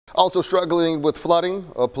Also struggling with flooding,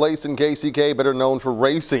 a place in KCK better known for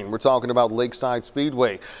racing. We're talking about Lakeside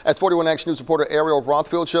Speedway. As 41 Action News reporter Ariel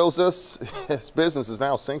Rothfield shows us, his business is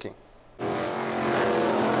now sinking.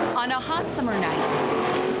 On a hot summer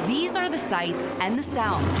night, these are the sights and the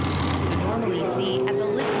sounds you would normally see at the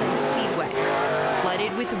Lakeside Speedway,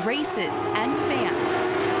 flooded with races and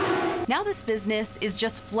fans. Now this business is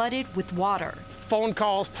just flooded with water. Phone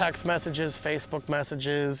calls, text messages, Facebook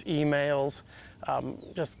messages, emails,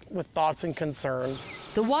 just with thoughts and concerns.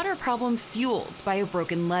 The water problem fueled by a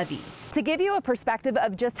broken levee. To give you a perspective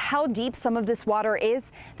of just how deep some of this water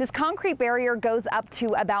is, this concrete barrier goes up to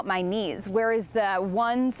about my knees, whereas the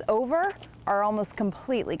ones over are almost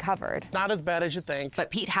completely covered. It's not as bad as you think.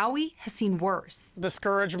 But Pete Howie has seen worse.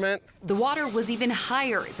 Discouragement. The water was even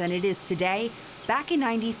higher than it is today, back in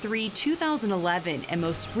 '93, 2011, and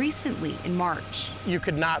most recently in March. You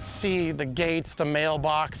could not see the gates, the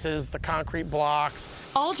mailboxes, the concrete blocks.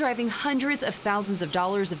 All driving hundreds of thousands of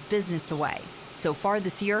dollars of business away. So far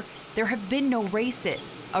this year, there have been no races,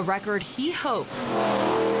 a record he hopes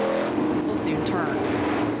will soon turn.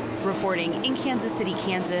 Reporting in Kansas City,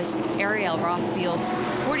 Kansas, Ariel Rothfield,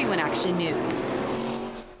 41 Action News.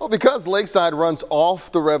 Well, because Lakeside runs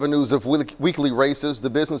off the revenues of weekly races, the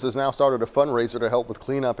business has now started a fundraiser to help with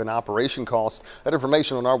cleanup and operation costs. That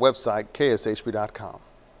information on our website, kshb.com.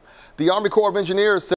 The Army Corps of Engineers